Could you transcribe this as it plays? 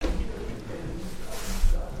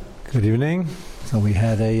Good evening. So we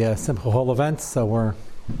had a Simcha Hall event, so we're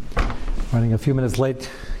running a few minutes late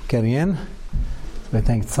getting in. So I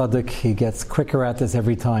thank Tzaddik, he gets quicker at this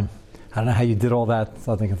every time. I don't know how you did all that,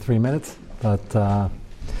 Tzaddik, in 3 minutes, but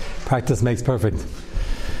practice makes perfect.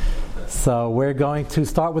 So we're going to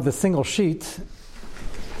start with a single sheet.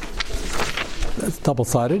 That's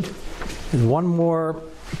double-sided. There's one more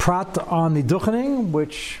prat on the duchening,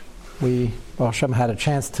 which we, Hashem, had a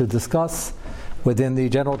chance to discuss within the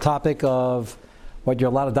general topic of what you're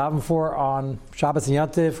allowed to daven for on Shabbos and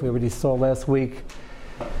Yantif. We already saw last week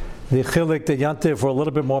the chilik, the Yantif were a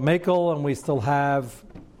little bit more makel, and we still have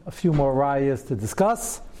a few more rayas to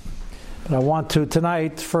discuss. But I want to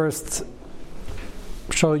tonight first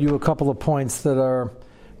show you a couple of points that are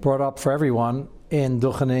brought up for everyone in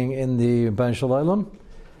duchening in the Ben Shalom,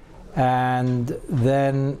 and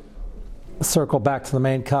then circle back to the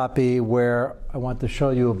main copy where I want to show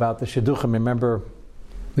you about the shidduchim. Remember, a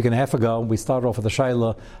week and a half ago, we started off with the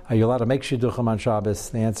shaila, are you allowed to make shidduchim on Shabbos?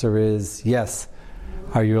 The answer is yes.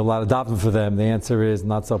 Are you allowed to daven for them? The answer is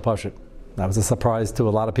not so pashut. That was a surprise to a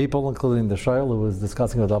lot of people, including the shaila who was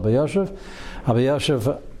discussing with Abba Yoshev. Abba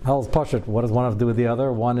Yoshev how's pashut? What does one have to do with the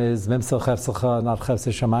other? One is mimsa chefsecha, not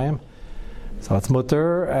chefse shamayim. So it's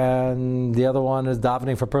mutter, and the other one is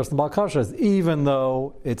davening for personal balkashas, even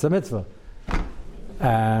though it's a mitzvah.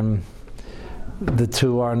 The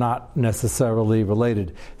two are not necessarily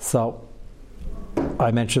related. So I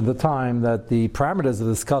mentioned at the time that the parameters of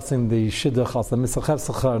discussing the shidduch, the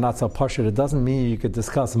mitzvah are not so pashut. It doesn't mean you could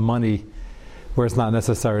discuss money where it's not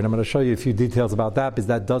necessary. And I'm going to show you a few details about that, because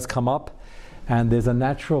that does come up. And there's a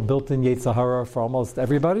natural built-in Yetzer Hara for almost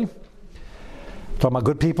everybody. Talking about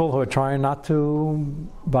good people who are trying not to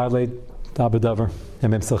violate Abu Davar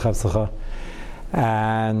and Mimsa.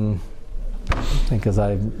 And I think, as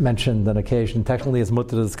I mentioned on occasion, technically it's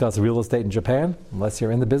mutter to discuss real estate in Japan, unless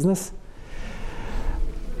you're in the business.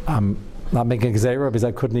 I'm not making a gzeira, because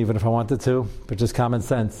I couldn't even if I wanted to, but just common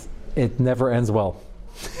sense. It never ends well.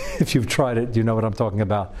 If you've tried it, you know what I'm talking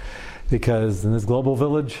about. Because in this global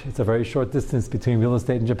village, it's a very short distance between real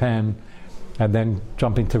estate in Japan and then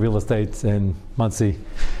jumping to real estate in Muncie,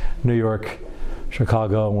 New York,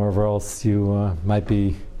 Chicago, and wherever else you might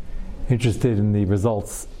be interested in the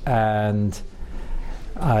results. And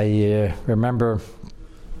I remember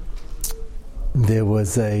there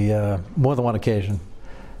was a more than one occasion,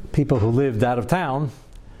 people who lived out of town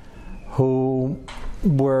who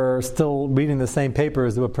were still reading the same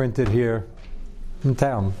papers that were printed here in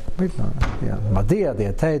town. Madia,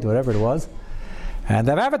 the Ateid, whatever it was. And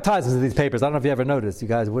they have advertisements in these papers. I don't know if you ever noticed. You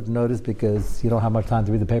guys wouldn't notice because you don't have much time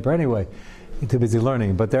to read the paper anyway. You're too busy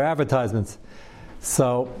learning. But they're advertisements.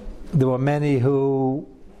 So there were many who,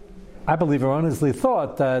 I believe, erroneously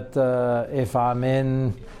thought that if I'm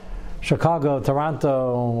in Chicago,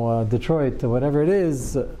 Toronto, Detroit, or whatever it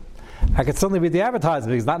is, I could certainly read the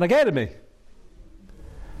advertisement because it's not negated me.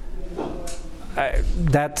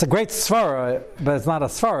 That's a great svara, but it's not a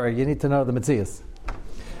svara. You need to know the metzias.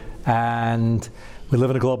 And we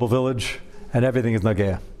live in a global village, and everything is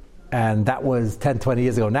nageya. And that was 10, 20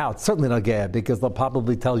 years ago. Now it's certainly nageya, because they'll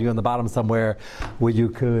probably tell you in the bottom somewhere where you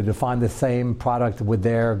could find the same product with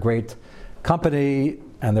their great company,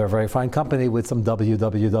 and they're a very fine company with some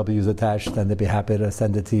wwws attached, and they'd be happy to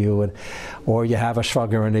send it to you. Or you have a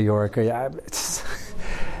shvager in New York.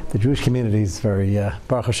 The Jewish community is very,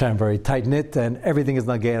 Baruch Hashem, very tight-knit, and everything is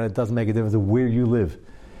nageya, and it doesn't make a difference where you live.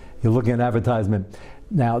 You're looking at an advertisement.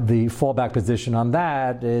 Now, the fallback position on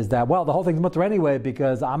that is that, well, the whole thing's mutter anyway,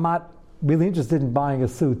 because I'm not really interested in buying a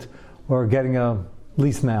suit or getting a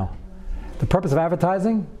lease now. The purpose of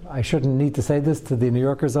advertising, I shouldn't need to say this to the New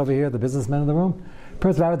Yorkers over here, the businessmen in the room. The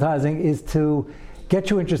purpose of advertising is to get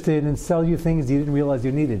you interested and sell you things you didn't realize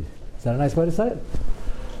you needed. Is that a nice way to say it?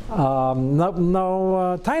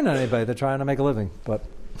 No tying on anybody. They're trying to make a living, but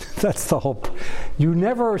that's the whole. You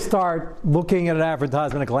never start looking at an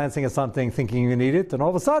advertisement and glancing at something thinking you need it, and all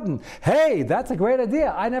of a sudden, hey, that's a great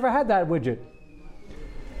idea. I never had that widget.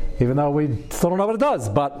 Even though we still don't know what it does,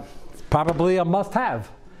 but it's probably a must-have.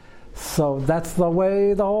 So that's the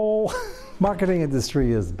way the whole marketing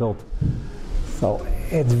industry is built. So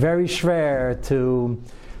it's very schwer to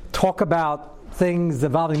talk about things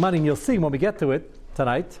involving money, and you'll see when we get to it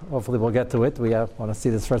tonight. Hopefully we'll get to it. We want to see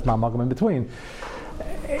this first Ma'amagam in between.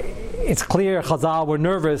 It's clear Chazal were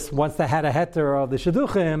nervous once they had a heter of the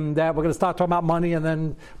shidduchim that we're going to start talking about money and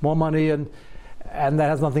then more money, and that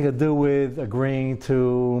has nothing to do with agreeing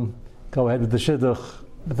to go ahead with the shidduch,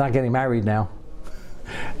 but not getting married now.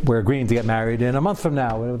 We're agreeing to get married in a month from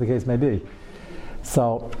now, whatever the case may be.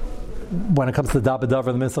 So when it comes to the Dabadavar,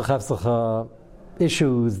 the Mitzvah Chefzach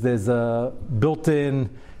issues, there's a built-in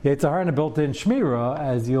Yetzer Hara and a built-in Shmira,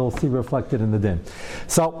 as you'll see reflected in the din.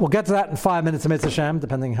 So we'll get to that in 5 minutes, Mitzvah Hashem,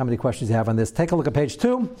 depending on how many questions you have on this. Take a look at page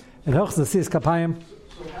 2. In Hilchos Nesis Kapayim.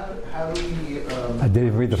 So how do we... I didn't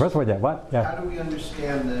even read the first word yet. What? Yeah. How do we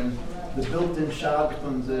understand the built-in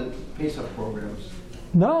shidduchim, the Pesach programs?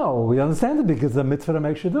 No, we understand it because the mitzvah to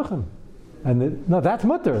make shidduchim. And no, that's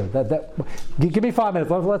mutter. Give me 5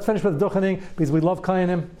 minutes. Let's finish with the duchening because we love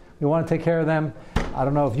kohanim. We want to take care of them. I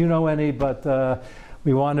don't know if you know any, but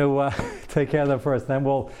we want to take care of them first. Then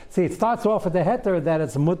we'll see. It starts off with the heter that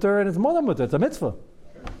it's mutter and it's more than mutter. It's a mitzvah.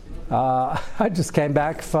 I just came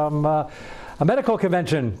back from a medical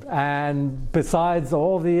convention, and besides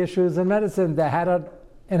all the issues in medicine, they had an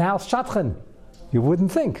in-house shadchan. You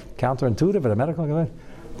wouldn't think, counterintuitive at a medical convention,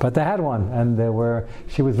 but they had one, and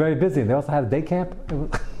she was very busy. They also had a day camp.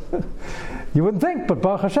 You wouldn't think, but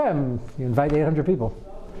Baruch Hashem, you invite 800 people.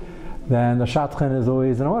 Then the shadchan is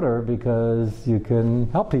always in order because you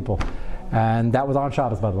can help people, and that was on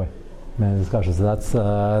Shabbos, by the way. Many discussions.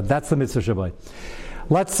 So that's the mitzvah Shabbat.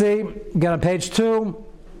 Let's see. Get on page 2.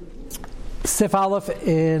 Sif Aleph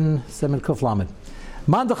in Siman Kuf Lamed.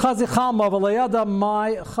 Man de chazi chalma v'layada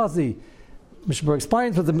my chazi. Mishbur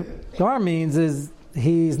explains what the Gemara means is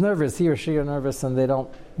he's nervous, he or she are nervous, and they don't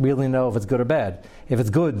really know if it's good or bad. If it's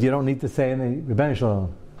good, you don't need to say any Rebbeinu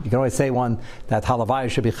Shalom. You can always say one that halavai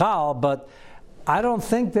should be chal, but I don't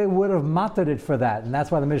think they would have mattered it for that, and that's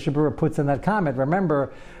why the Mishabura puts in that comment.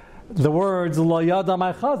 Remember, the words lo yada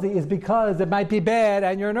my chazi is because it might be bad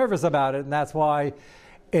and you're nervous about it, and that's why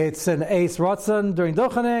it's an Eis Ratzon during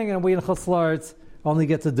Duchening, and we in Chutz La'aretz only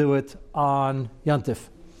get to do it on Yantif.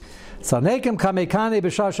 So nekim kamekani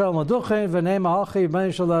b'shah shalom l'duchen v'neim ha'achi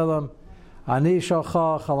b'nei shalom ani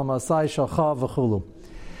shalcha chalamasai shalcha v'chulu.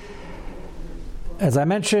 As I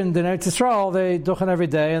mentioned in Eretz Yisrael, they duchen every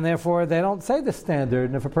day, and therefore they don't say the standard.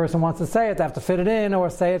 And if a person wants to say it, they have to fit it in or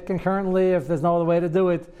say it concurrently if there's no other way to do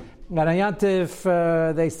it. And on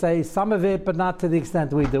Yantif, they say some of it, but not to the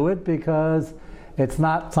extent we do it, because it's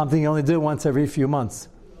not something you only do once every few months.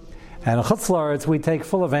 And in Chutz La'aretz, we take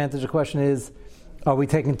full advantage. The question is, are we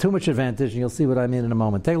taking too much advantage? And you'll see what I mean in a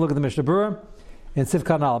moment. Take a look at the Mishnah Berurah in Sif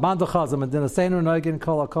Kanal. Man dechazam and dinaseinu noigin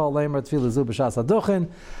kol hakol lemer tfilu zu b'shas haduchen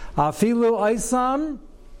afilu aisam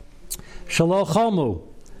shalo chomu.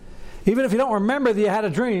 Even if you don't remember that you had a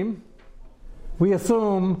dream, we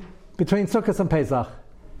assume between Sukkot and Pesach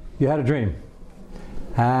you had a dream.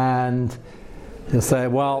 And you'll say,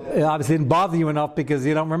 well, it obviously didn't bother you enough because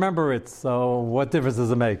you don't remember it, so what difference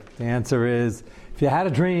does it make? The answer is, if you had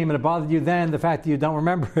a dream and it bothered you then, the fact that you don't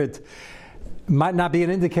remember it might not be an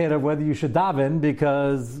indicator of whether you should daven,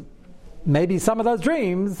 because maybe some of those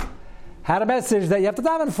dreams had a message that you have to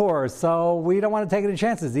daven for, so we don't want to take any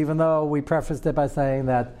chances, even though we prefaced it by saying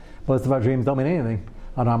that most of our dreams don't mean anything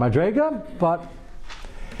on our madrega, but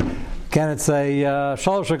again, it's a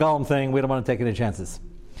shalosh regalim thing, we don't want to take any chances.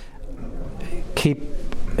 Keep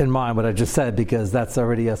in mind what I just said, because that's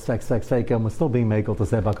already a fake, and we're still being makel to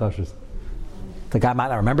say bakashas. The guy might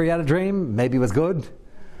not remember he had a dream. Maybe it was good.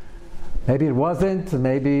 Maybe it wasn't.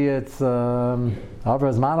 Maybe it's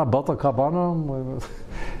Avrazmana Bota Kabbanim.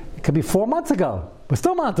 It could be 4 months ago. We're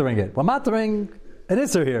still monitoring it. We're monitoring an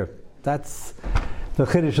Isser here. That's the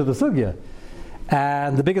Chiddush of the Sugya.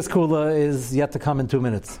 And the biggest kula is yet to come in 2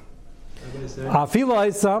 minutes.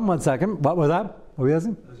 One second. What was that? What were you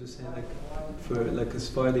asking? I was just saying, for a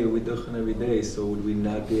Spider, we duchen every day, so would we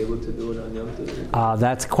not be able to do it on Yom Tov?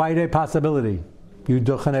 That's quite a possibility. You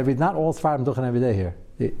duchen not all Sfarim duchen every day here.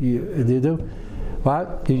 You do?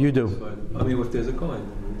 What? You do? I mean, if there's a coin,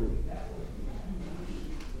 then we do.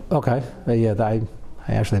 Okay.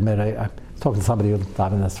 I actually admit, I was talking to somebody who lived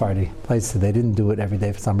in a Sephardi place. They didn't do it every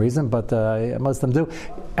day for some reason, but most of them do.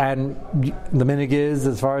 And the minig is,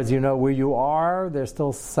 as far as you know where you are, they're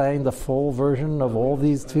still saying the full version of all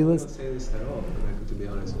these tefillahs? I don't say this at all, to be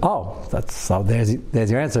honest. Oh,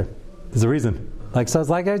 there's your answer. There's a reason. So it's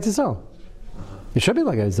like Eretz Yisrael. It should be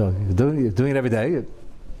like Eretz Yisrael. You're doing it every day.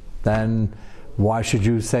 Then why should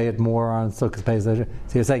you say it more on Sukkot Pesach?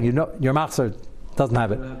 So you're saying your machzor doesn't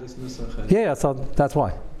have it. Yeah, so that's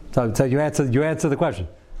why. So you answer the question,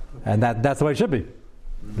 and that's the way it should be,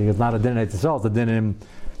 because it's not a din Eretz Yisrael. It's a din.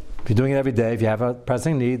 If you're doing it every day, if you have a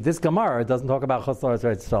pressing need, this Gemara doesn't talk about Chutz La'aretz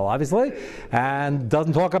Eretz Yisrael, obviously, and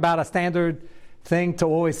doesn't talk about a standard thing to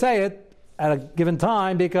always say it at a given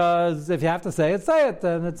time, because if you have to say it,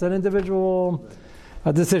 and it's an individual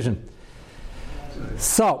decision.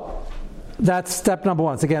 So that's step number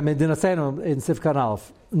 1. So again, Medina Seinu in Sifkan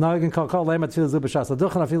Aleph. Noigin kol leima tefillah zu b'shas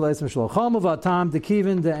haduchen afilu eisem shelo chomu v'atam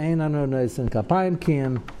dekivin de'ein anu neisin kapayim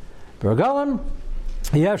kiyim b'regalim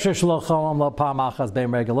Yefshir shelo cholam lo pam achas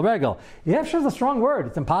bein regel leregel. Yefshir is a strong word.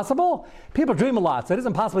 It's impossible. People dream a lot, so it is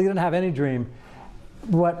impossible you didn't have any dream.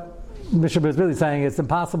 What Mishnah is really saying is it's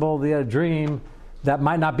impossible to get a dream that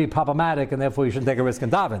might not be problematic, and therefore you shouldn't take a risk in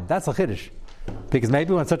daven. That's a chiddush. Because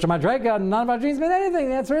maybe when such a madrega, none of our dreams mean anything.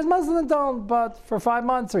 The answer is most of them don't, but for 5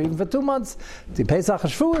 months or even for 2 months, to Pesach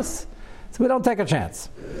Shavuos, so we don't take a chance.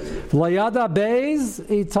 Layada beis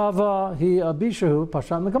itava hi abishahu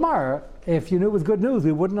pashan the Gemara. If you knew it was good news,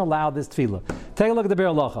 we wouldn't allow this tefillah. Take a look at the Bir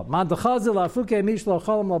Locha. Man dechazil afuke mishlo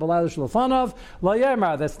cholam lo b'layla shlofanav lo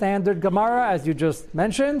yemar. The standard Gemara, as you just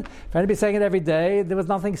mentioned. If anybody's saying it every day, there was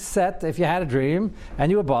nothing set. If you had a dream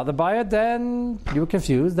and you were bothered by it, then you were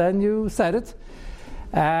confused, then you said it.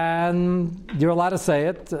 And you're allowed to say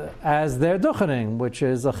it as their duchening, which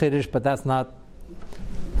is a chiddush, but that's not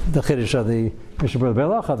the chiddush of the Mishnah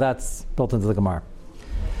Berurah Belacha. That's built into the Gemara.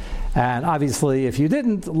 And obviously, if you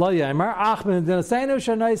didn't, lo yamer achmin dinasenu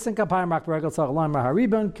shenaisin kapayim rak beregel tzach lamer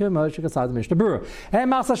haribon k'mo shekasad Mishnah Berurah. Hey,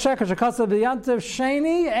 masa sheker shekasav b'yantiv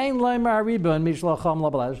sheni ein lamer haribon mishlacham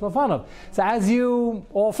labalad shlafanav. So as you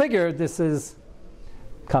all figured, this is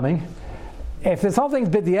coming. If this whole thing's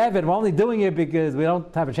b'di'evid, we're only doing it because we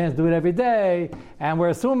don't have a chance to do it every day, and we're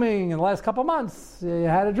assuming in the last couple months you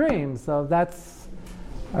had a dream, so that's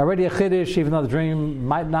already a chiddush, even though the dream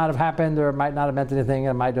might not have happened or might not have meant anything,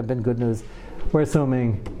 it might have been good news. We're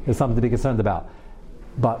assuming there's something to be concerned about.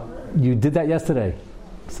 But you did that yesterday,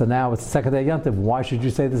 so now it's the second day of Yontif. Why should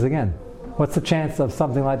you say this again? What's the chance of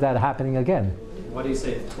something like that happening again? Why do you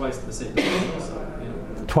say it twice in the same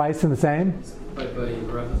day? Twice in the same?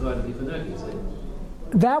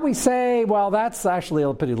 That we say, well, that's actually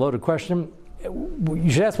a pretty loaded question.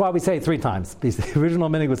 You should ask why we say it 3 times. Because the original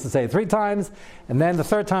meaning was to say it 3 times, and then the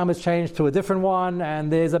 3rd time was changed to a different one,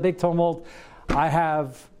 and there's a big tumult. I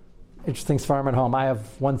have interesting svarim at home. I have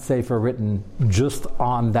one sefer written just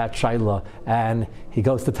on that shaila, and he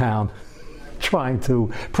goes to town trying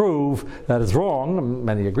to prove that it's wrong.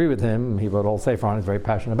 Many agree with him. He wrote a whole sefer on it. He's very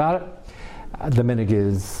passionate about it. The minhag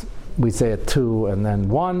is we say it 2 and then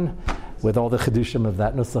 1, with all the chidushim of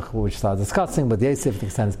that nusach which we started discussing, but the Yosef, the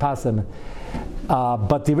extent is pasim.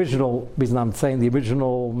 But the original reason I'm saying the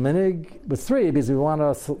original minhag was 3 because we want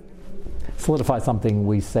to solidify something.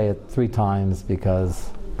 We say it 3 times because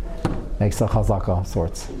it makes a chazaka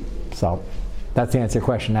sorts. So that's the answer to your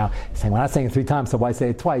question. Now, saying we're not saying it 3 times, so why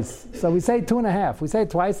say it twice? So we say 2.5. We say it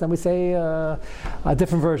twice, and we say a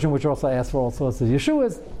different version, which also asks for all sorts of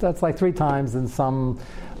Yeshuas. That's like 3 times, and some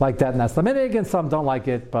like that, and that's the minhag, and some don't like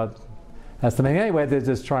it, but that's the minhag anyway. They're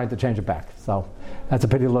just trying to change it back. So that's a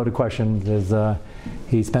pretty loaded question.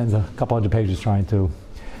 He spends a couple hundred pages trying to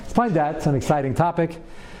explain that. It's an exciting topic.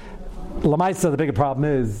 Lamaisa, the bigger problem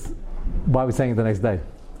is why are we saying it the next day?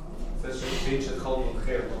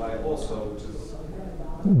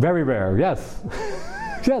 Very rare, yes.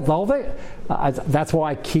 Yes, the whole thing. That's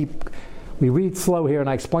why we read slow here and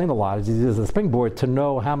I explain a lot. It's a springboard to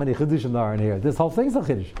know how many chidushim there are in here. This whole thing's a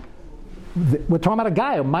chiddush. We're talking about a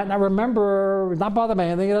guy who might not remember, not bothered by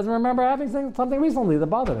anything. He doesn't remember having something recently that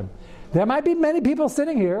bothered him. There might be many people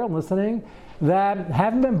sitting here and listening that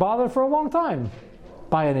haven't been bothered for a long time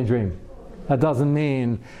by any dream. That doesn't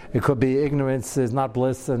mean it could be ignorance is not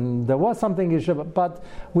bliss, and there was something you should, but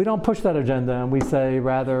we don't push that agenda, and we say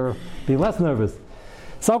rather be less nervous.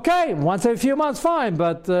 It's okay, once every few months, fine,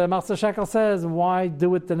 but Master Shekel says, why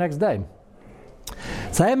do it the next day?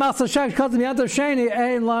 So hey, Master Shekel comes to me under Shani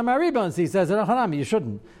ein la maribons. He says, you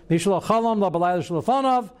shouldn't. Mishlo chalom la balayla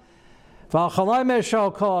shlofanov. As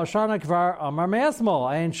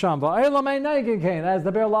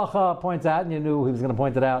the Bir Lacha points out, and you knew he was going to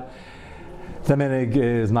point it out, the minhag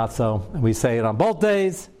is not so. We say it on both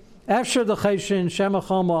days. You asked about the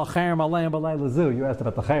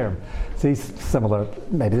chayrim. See, similar.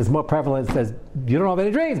 Maybe there's more prevalence as you don't have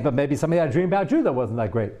any dreams, but maybe somebody had a dream about you that wasn't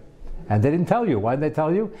that great. And they didn't tell you. Why didn't they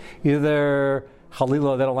tell you? Either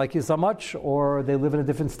Chalila, they don't like you so much, or they live in a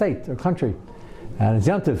different state or country. And it's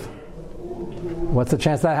Yontif. What's the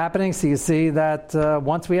chance of that happening? So you see that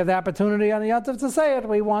once we have the opportunity on the Yontif to say it,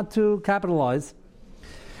 we want to capitalize.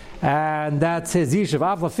 And that's his yishuv.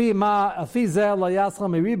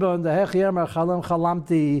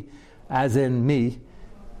 As in me,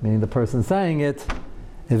 meaning the person saying it.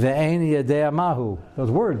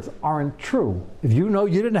 Those words aren't true. If you know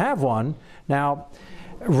you didn't have one, now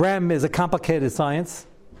REM is a complicated science.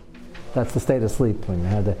 That's the state of sleep when you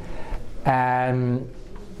had it. And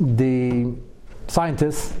the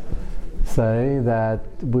scientists say that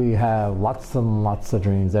we have lots and lots of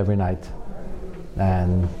dreams every night,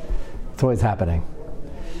 and it's always happening.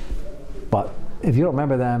 But if you don't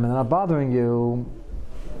remember them and they're not bothering you,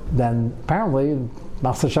 then apparently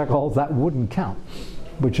Master Shekel holds that wouldn't count,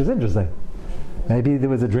 which is interesting. Maybe there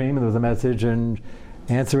was a dream and there was a message, and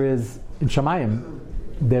the answer is, in Shemayim,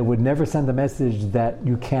 they would never send a message that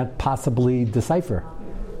you can't possibly decipher.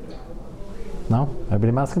 No?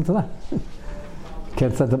 Everybody masking to that?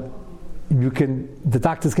 Can't send them. The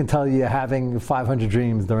doctors can tell you having 500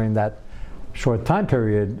 dreams during that short time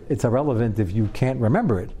period. It's irrelevant if you can't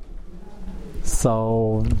remember it.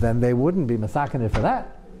 So then they wouldn't be masakin for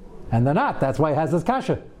that. And they're not. That's why he has this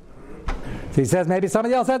kasha. So he says maybe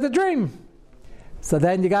somebody else had the dream. So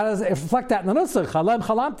then you got to reflect that in the nusach. Chalem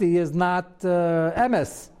chalamti is not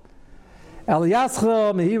emes. El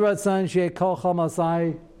yaschel mehira san she'kol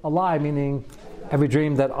chamasai, a lie, meaning every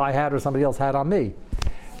dream that I had or somebody else had on me.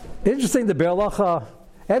 Interesting, the Be'er Halacha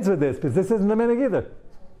ends with this, because this isn't the minhag either,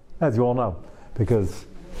 as you all know, because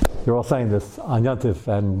you're all saying this on Yontif,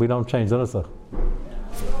 and we don't change the nusach.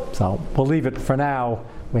 So we'll leave it for now.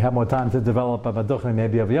 We have more time to develop a duchni,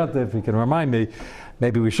 maybe of Yontif. You can remind me,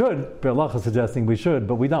 maybe we should. Be'er Halacha is suggesting we should,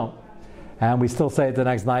 but we don't. And we still say it the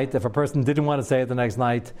next night. If a person didn't want to say it the next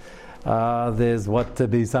night, there's what to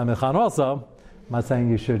be samichan also. I'm not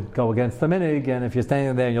saying you should go against the minhag, and if you're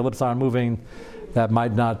standing there and your lips aren't moving, that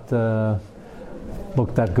might not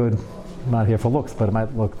look that good. I'm not here for looks, but it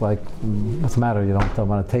might look like, what's the matter? You don't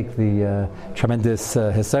want to take the tremendous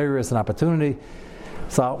hisayrus and opportunity.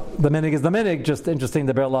 So the minhag is the minhag. Just interesting,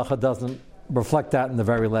 the Be'er Halacha doesn't reflect that in the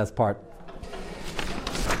very last part.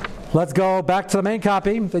 Let's go back to the main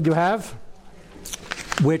copy that you have,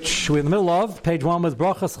 which we're in the middle of. Page 1 was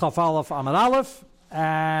Brachas Chaf Aleph Amud Aleph,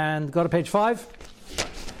 and go to page 5,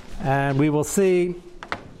 and we will see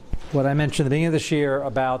what I mentioned at the beginning of this year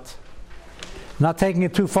about not taking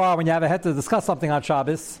it too far when you have a heter to discuss something on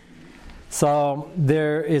Shabbos. So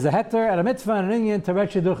there is a heter and a mitzvah and an inyan to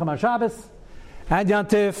read shidduchim on Shabbos and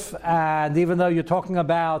Yontif, and even though you're talking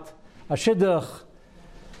about a shidduch,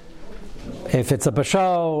 if it's a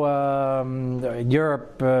basho, in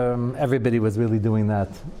Europe, everybody was really doing that,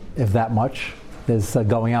 if that much. There's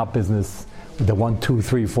going out business. The 1, 2,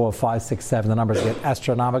 3, 4, 5, 6, 7, the numbers get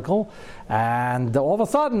astronomical, and all of a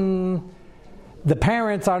sudden the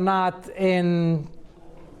parents are not in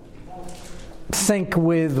sync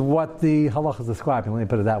with what the halacha is describing. Let me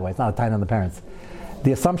put it that way. It's not a tie on the parents.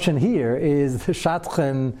 The assumption here is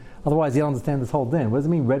shadchan, otherwise you don't understand this whole din. What does it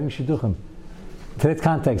mean, reading shidduchim? In today's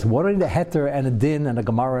context, what are the heter and a din and a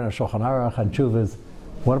gemara and a shulchan aruch and chuvas?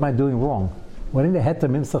 What am I doing wrong? What are the heter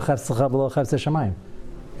mimsa chefsecha v'lo chefse shamayim?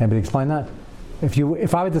 Anybody explain that?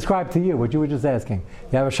 If I would describe to you what you were just asking,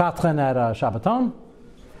 you have a shadchan at a Shabbaton,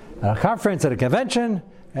 at a conference, at a convention,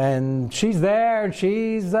 and she's there and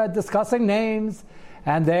she's discussing names,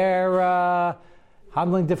 and they're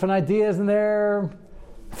handling different ideas, and they're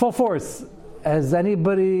full force. Has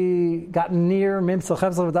anybody gotten near Mimsa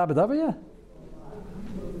Chevzel V'Dabadaba yet?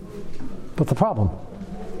 What's the problem?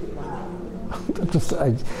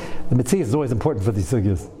 The mitzvah is always important for these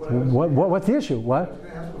sugyas. What's the issue? What?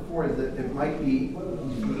 Before is that it might be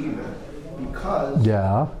either because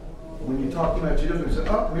when you're talking about shidduchim, you say,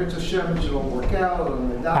 Mirza Shem, it won't work out,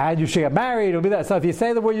 and you should get married, it'll be that. So if you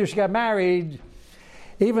say the word you should get married,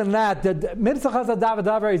 even that, the mitzvah chazal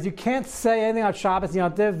davar is you can't say anything on Shabbos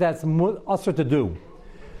Yontif that's usher to do.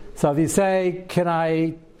 So if you say, can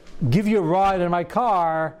I give you a ride in my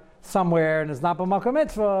car somewhere and it's not b'makom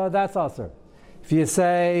mitzvah, that's usher. If you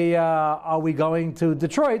say, are we going to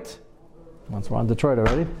Detroit? Once we're on Detroit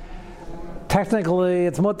already. Technically,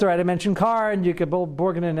 it's mutter. I didn't mention car, and you could build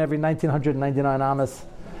Borgenen every 1999 amas.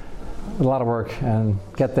 A lot of work, and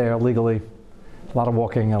get there legally. A lot of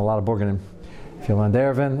walking and a lot of Borgenen. If you're in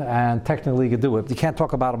Dervin, and technically you could do it. You can't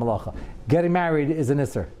talk about a malacha. Getting married is an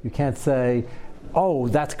isser. You can't say, oh,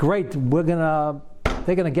 that's great. They're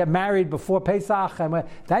gonna get married before Pesach, and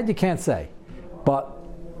that you can't say. But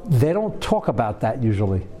they don't talk about that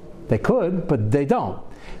usually. They could, but they don't.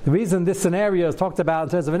 The reason this scenario is talked about in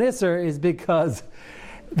terms of an isser is because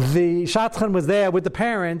the shadchan was there with the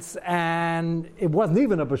parents, and it wasn't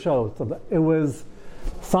even a b'shot. It was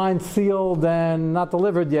signed, sealed, and not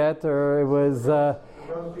delivered yet, or it was.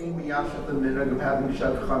 Being miyashat the minhag of having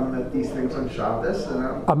shadchan at these things on Shabbos,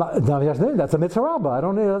 that's a mitzvah rabbah. I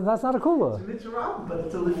don't need. That's not a kula. It's a mitzvah rabbah, but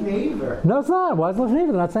it's a lifnei iver. No, it's not. Why is it lifnei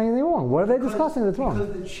iver? They're not saying anything wrong. What are they discussing that's wrong?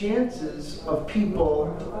 Because the chances of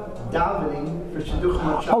people davening for shidduchim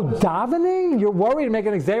on Shabbos. Oh, davening? You're worried to make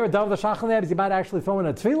an exera daven the shachan there because you might actually throw in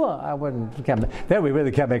a tefillah? I wouldn't. Then we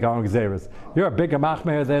really can't make our own exeras. You're a bigger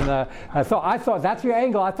machmer than I thought. I thought that's your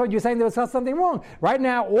angle. I thought you were saying they discussed something wrong. Right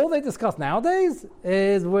now, all they discuss nowadays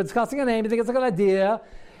is we're discussing a name. You think it's a good idea.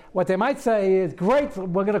 What they might say is, great,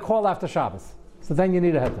 we're going to call after Shabbos. So then you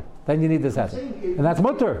need a heter. Then you need this heter. And that's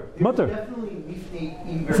mutter. Mutter.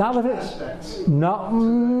 It's not aspects.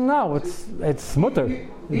 No, it's mutter.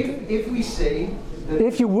 If we say that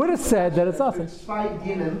if you would have said that it's nothing.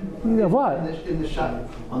 What? In the shot.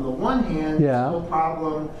 On the one hand, there's no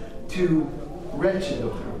problem to rent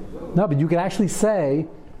shidduchim. No, but you could actually say,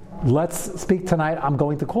 let's speak tonight, I'm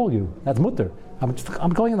going to call you. That's mutter.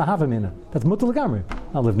 I'm going in the Havamina. That's mutter legamri.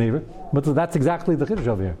 Not live neighbor. Mutter, that's exactly the chiddush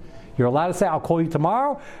over here. You're allowed to say, I'll call you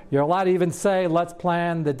tomorrow. You're allowed to even say, let's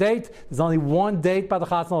plan the date. There's only one date by the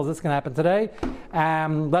chassan. This can happen today.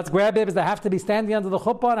 Let's grab it because they have to be standing under the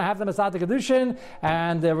chuppah and I have the Masad Kedushin.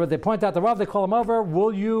 And they point out the Rav, they call him over.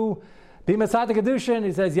 Will you be Masad Kedushin?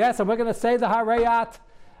 He says, yes, and we're going to say the Harayat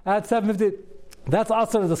at 7:50. That's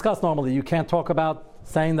also discussed normally. You can't talk about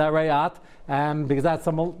saying the Harayat because that's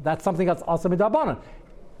something that's also midabanan.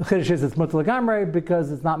 The chiddush is it's mutter legamrei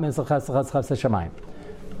because it's not min ches shemayim.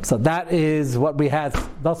 So that is what we had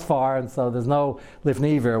thus far, and so there's no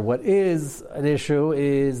lifneiver. What is an issue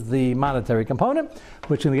is the monetary component,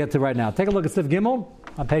 which we're going to get to right now. Take a look at Sif Gimel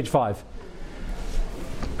on page 5.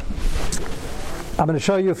 I'm going to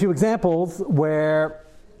show you a few examples where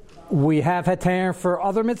we have heter for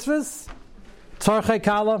other mitzvahs. Tzarchei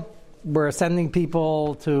kala, we're sending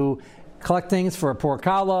people to collect things for a poor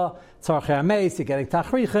kala. Tzarchei ameis, you're getting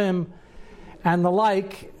tachrichim, and the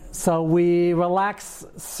like. So we relax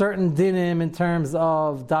certain dinim in terms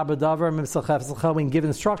of dabar, we can give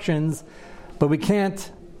instructions, but we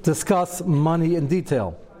can't discuss money in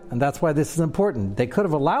detail. And that's why this is important. They could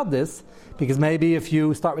have allowed this, because maybe if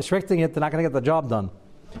you start restricting it, they're not going to get the job done.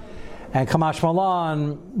 And Kamash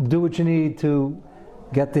Malan, do what you need to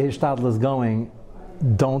get the Hishtadlis going.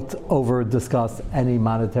 Don't over-discuss any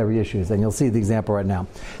monetary issues. And you'll see the example right now.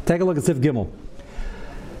 Take a look at Sif Gimel.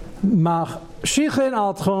 Remember,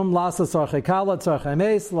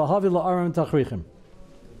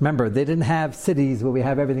 they didn't have cities where we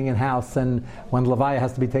have everything in-house, and when Levaya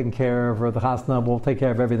has to be taken care of, or the Chasna will take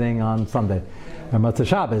care of everything on Sunday. Remember, to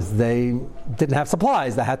Shabbos, they didn't have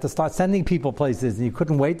supplies. They had to start sending people places, and you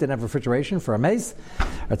couldn't wait. They didn't have refrigeration for a mace.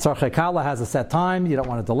 A Tzarchei Kala has a set time. You don't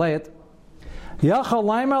want to delay it.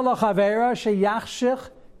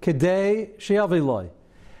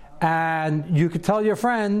 And you could tell your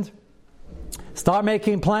friend, start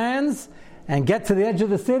making plans and get to the edge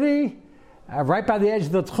of the city, right by the edge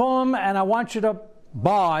of the tchum, and I want you to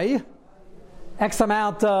buy X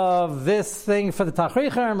amount of this thing for the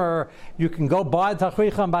tachrichim, or you can go buy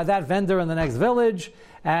tachrichim by that vendor in the next village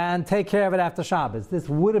and take care of it after Shabbos. This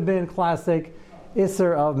would have been classic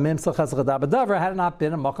Isser of Mimsa Chesed Davar had it not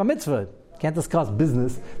been a Makkah mitzvah. You can't discuss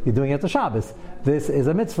business you're doing after Shabbos. This is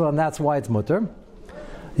a mitzvah, and that's why it's mutter.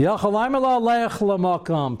 Why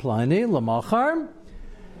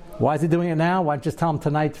is he doing it now? Why don't you just tell him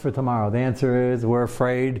tonight for tomorrow? The answer is we're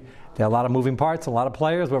afraid there are a lot of moving parts, a lot of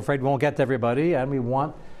players. We're afraid we won't get to everybody, and we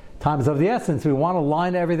want time is of the essence. We want to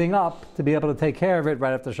line everything up to be able to take care of it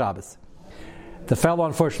right after Shabbos. The fellow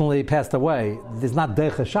unfortunately passed away. There's not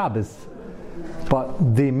Deicha Shabbos,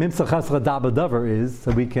 but the Mimsa Chesra Dabar Dover is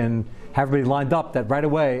so we can have everybody lined up that right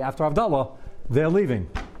away after Havdalah they're leaving.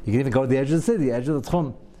 You can even go to the edge of the city, the edge of the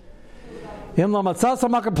Tchum.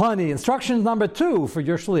 Instructions number 2 for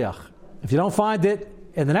your shliach. If you don't find it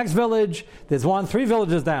in the next village, there's 3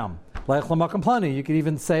 villages down. You can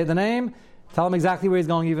even say the name, tell him exactly where he's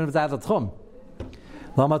going, even if it's at the Tchum.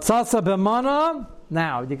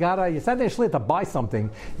 Now, you send the shliach to buy something.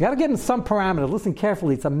 You got to give him some parameter. Listen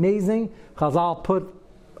carefully. It's amazing. Chazal put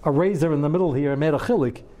a razor in the middle here and made a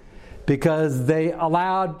chilik because they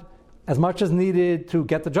allowed as much as needed to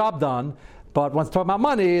get the job done. But once talk about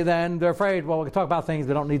money, then they're afraid, well, we can talk about things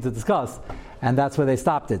we don't need to discuss. And that's where they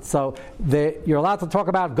stopped it. So you're allowed to talk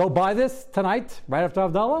about, go buy this tonight, right after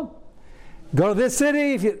Havdalah. Go to this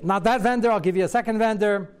city. If you not that vendor, I'll give you a second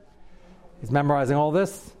vendor. He's memorizing all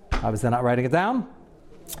this. Obviously not writing it down.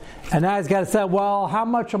 And now he's got to say, well, how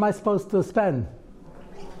much am I supposed to spend?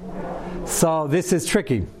 So this is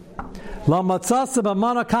tricky. And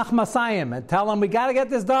tell him, we got to get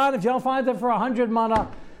this done. If you don't find it for 100 mana,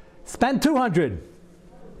 spend 200.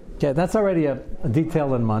 Okay, that's already a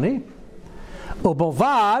detail in money.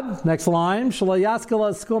 Ubovad, next line,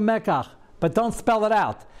 but don't spell it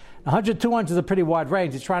out. 100, 200 is a pretty wide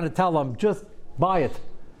range. He's trying to tell them, just buy it.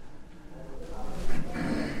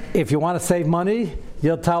 If you want to save money,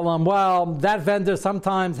 you'll tell them, well, that vendor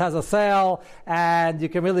sometimes has a sale and you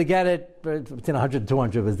can really get it between 100 and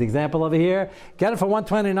 200 was the example over here. Get it for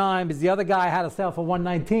 129 because the other guy had a sale for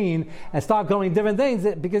 119 and start going different things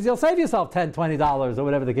because you'll save yourself $10, $20 or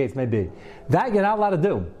whatever the case may be. That you're not allowed to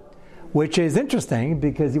do. which is interesting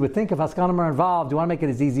because you would think if Haskanim are involved, you want to make it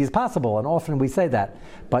as easy as possible, and often we say that.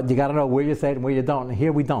 But you got to know where you say it and where you don't, and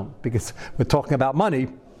here we don't because we're talking about money.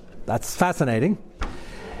 That's fascinating.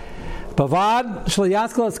 You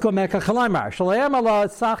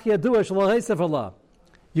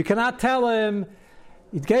cannot tell him,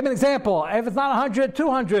 you gave him an example, if it's not 100,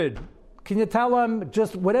 200, can you tell him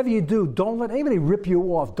just whatever you do, don't let anybody rip you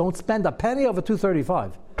off, don't spend a penny over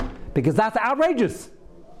 235, because that's outrageous.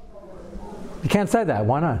 You can't say that,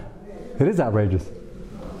 why not? It is outrageous.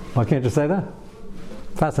 Why can't you say that?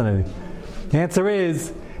 Fascinating. The answer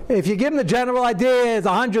is, if you give him the general ideas,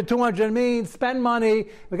 100, 200 means spend money,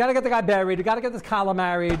 we got to get the guy buried, we got to get this collar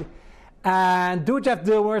married, and do what you have to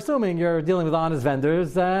do. We're assuming you're dealing with honest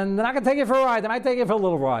vendors, and they're not going to take you for a ride, they might take you for a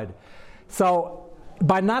little ride. So,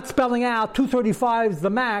 by not spelling out 235 is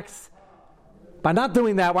the max, by not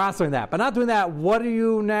doing that, we're answering that. By not doing that, what are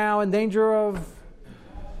you now in danger of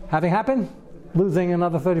having happen? Losing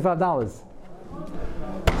another $35.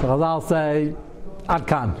 So I'll say,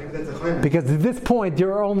 Adkan. Because at this point,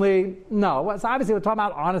 you're only, no. So obviously, we're talking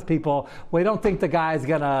about honest people. We don't think the guy's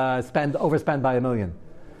going to overspend by $1 million.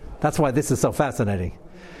 That's why this is so fascinating.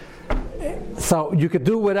 So you could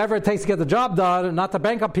do whatever it takes to get the job done, and not to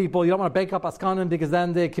bank up people. You don't want to bank up Askanim because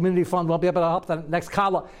then the community fund won't be able to help the next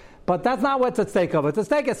kala. But that's not what's at stake of it. What's at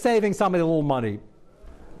stake is saving somebody a little money.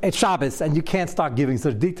 It's Shabbos, and you can't start giving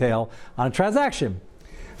such detail on a transaction.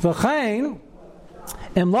 V'chein,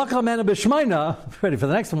 in Lacham and B'Shmeina, ready for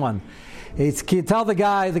the next one. Can you tell the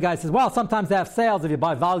guy says, well, sometimes they have sales if you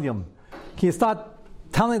buy volume. Can you start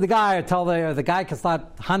telling the guy, or the guy can start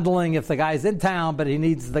handling if the guy's in town, but he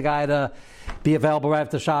needs the guy to be available right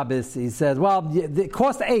after Shabbos. He says, well, it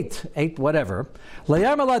costs eight whatever. So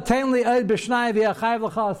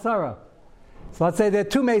let's say there are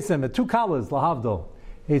two mason, two collars, lahavdol.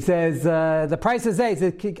 He says, the price is 8. He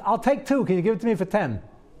says, I'll take 2. Can you give it to me for 10?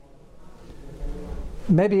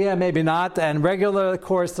 Maybe yeah, maybe not. And regular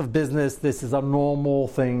course of business, this is a normal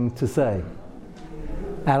thing to say.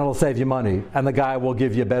 And it'll save you money. And the guy will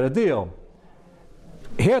give you a better deal.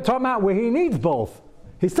 Here, talking about where he needs both.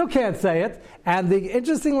 He still can't say it. And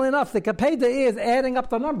interestingly enough, the kapeda is adding up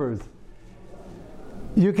the numbers.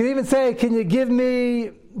 You can even say, can you give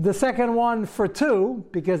me the second one for 2?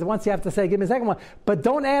 Because once you have to say, give me the second one. But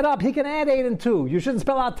don't add up. He can add 8 and 2. You shouldn't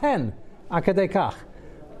spell out 10. Akadekach.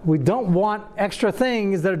 We don't want extra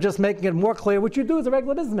things that are just making it more clear, which you do as a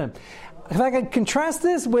regular businessman. If I can contrast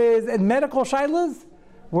this with medical shaylas,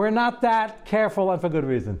 we're not that careful, and for good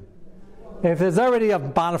reason. If there's already a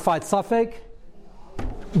bona fide suffix,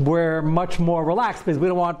 we're much more relaxed because we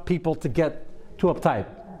don't want people to get too uptight.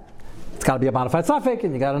 It's got to be a bona fide suffix,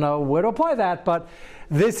 and you got to know where to apply that. But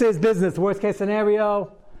this is business. Worst case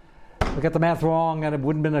scenario, we get the math wrong, and it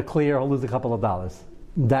wouldn't have been clear. He'll lose a couple of dollars.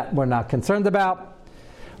 That we're not concerned about.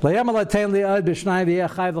 Spelling all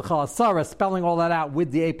that out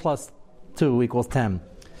with the 8 plus 2 equals 10.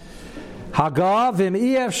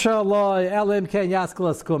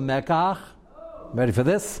 Ready for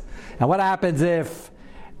this? And what happens if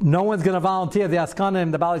no one's going to volunteer? The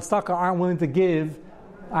Askanim, the Bali Tzedakah aren't willing to give.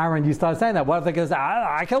 Aaron, you start saying that. What if they're going to say,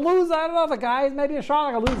 I can lose, I don't know, the guy is maybe a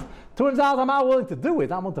shark, I can lose $200, I'm not willing to do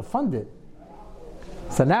it, I'm willing to fund it.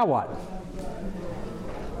 So now what?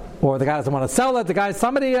 Or the guy doesn't want to sell it,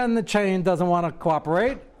 somebody in the chain doesn't want to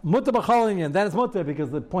cooperate. Mutter b'cholin, then it's mutter, because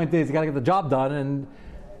the point is you got to get the job done, and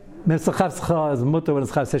Mitzvah Chavscha is mutter when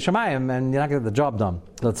it's Chavsei Shemayim, and you're not going to get the job done.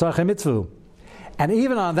 And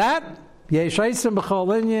even on that, Yeshaysim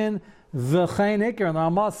b'cholin v'chein ikar, and the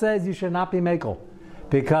Ramah says you should not be mekel.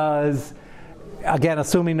 Because, again,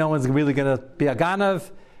 assuming no one's really going to be a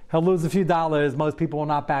ganav, he'll lose a few dollars, most people will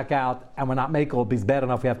not back out, and we're not mekel, because it's bad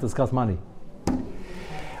enough we have to discuss money.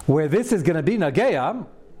 Where this is going to be Nageya,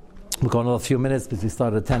 we'll go in a few minutes because we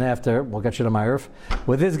started at 10 after, we'll get you to my earth.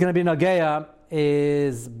 Where this is going to be Nageya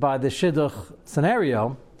is by the shidduch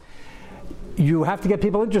scenario, you have to get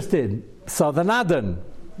people interested. So the Nadan,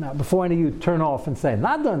 now before any of you turn off and say,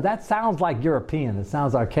 Nadan, that sounds like European, it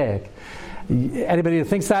sounds archaic. Anybody who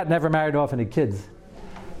thinks that never married off any kids.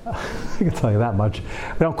 I can tell you that much.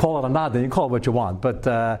 We don't call it a Nadan, you call it what you want.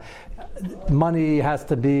 But money has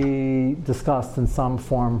to be discussed in some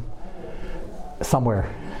form,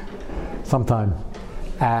 somewhere, sometime.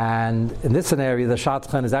 And in this scenario, the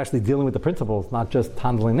shadchan is actually dealing with the principles, not just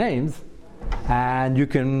handling names. And you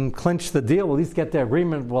can clinch the deal, at least get the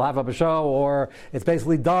agreement, we'll have a basho, or it's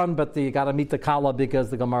basically done, but you got to meet the kala because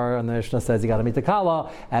the Gemara and the Mishnah says you got to meet the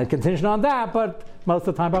kala, and contingent on that, but most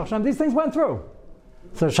of the time, Baruch Hashem, these things went through.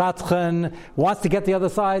 So Shadchan wants to get the other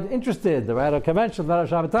side interested. The Rado convention, the Rado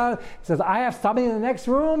Shabbaton, says, I have somebody in the next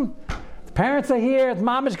room. The parents are here, it's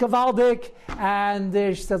mamish gavaldik, and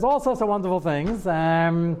she says all sorts of wonderful things.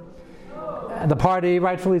 And the party,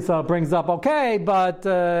 rightfully so, brings up, okay, but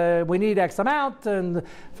we need X amount, and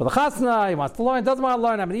for the chasna, he wants to learn, doesn't want to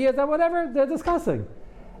learn how many years, whatever, they're discussing.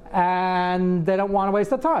 And they don't want to waste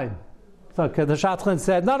their time. So the shadchan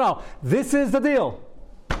said, no, this is the deal.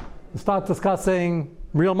 Start discussing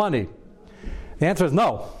real money. The answer is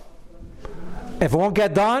no. If it won't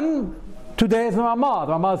get done, 2 days in the Ramah.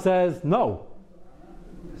 The Ramah says no.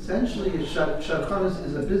 Essentially, shadchan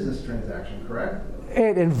is a business transaction, correct?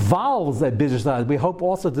 It involves a business transaction. We hope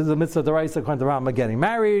also there's a mitzvah deraisa according to Ramah getting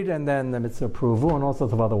married, and then the mitzvah approval, and all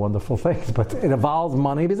sorts of other wonderful things. But it involves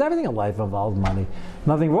money, because everything in life involves money.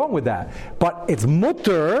 Nothing wrong with that. But it's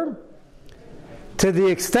mutter to the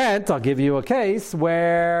extent, I'll give you a case,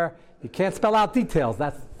 where you can't spell out details.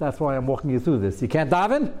 That's why I'm walking you through this. You can't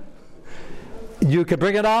daven. You can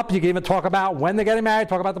bring it up. You can even talk about when they're getting married.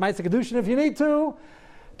 Talk about the Ma'aseh Kedushin if you need to.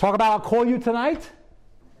 Talk about I'll call you tonight,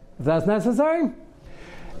 if that's necessary.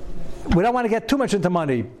 We don't want to get too much into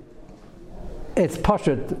money. It's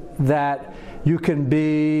pashut that you can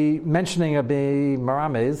be mentioning a be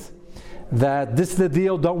marames, that this is the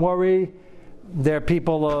deal, don't worry. They're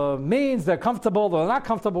people of means, they're comfortable, they're not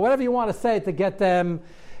comfortable, whatever you want to say to get them.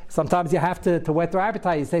 Sometimes you have to whet their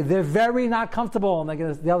appetite. You say, they're very not comfortable, and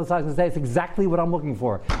the other side's going to say, it's exactly what I'm looking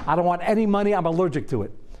for. I don't want any money, I'm allergic to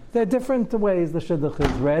it. There are different ways the shidduch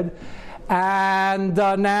is read. And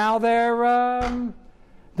now they're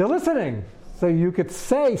listening. So you could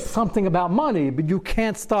say something about money, but you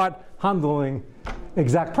can't start handling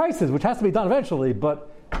exact prices, which has to be done eventually,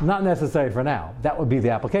 but not necessary for now. That would be the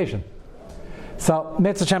application. So,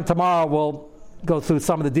 Mitzvah Shem, tomorrow we'll go through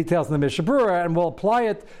some of the details in the Mishnah Berurah, and we'll apply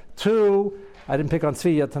it to, I didn't pick on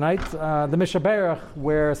Tzvi yet tonight, the Mishnah Berurah,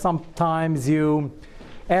 where sometimes you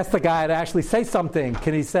ask the guy to actually say something.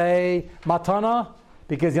 Can he say matana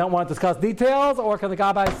because you don't want to discuss details, or can the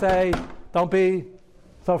gabbai say, don't be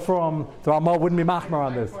so from, the Ramah wouldn't be machmer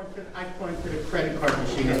on this? I point to the credit card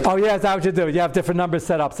machine. Oh yeah, is that what you do? You have different numbers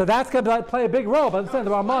set up. So that's going to play a big role, but understand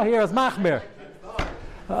the Ramah here is machmer.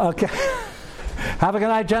 Okay. Have a good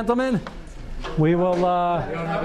night, gentlemen. We will...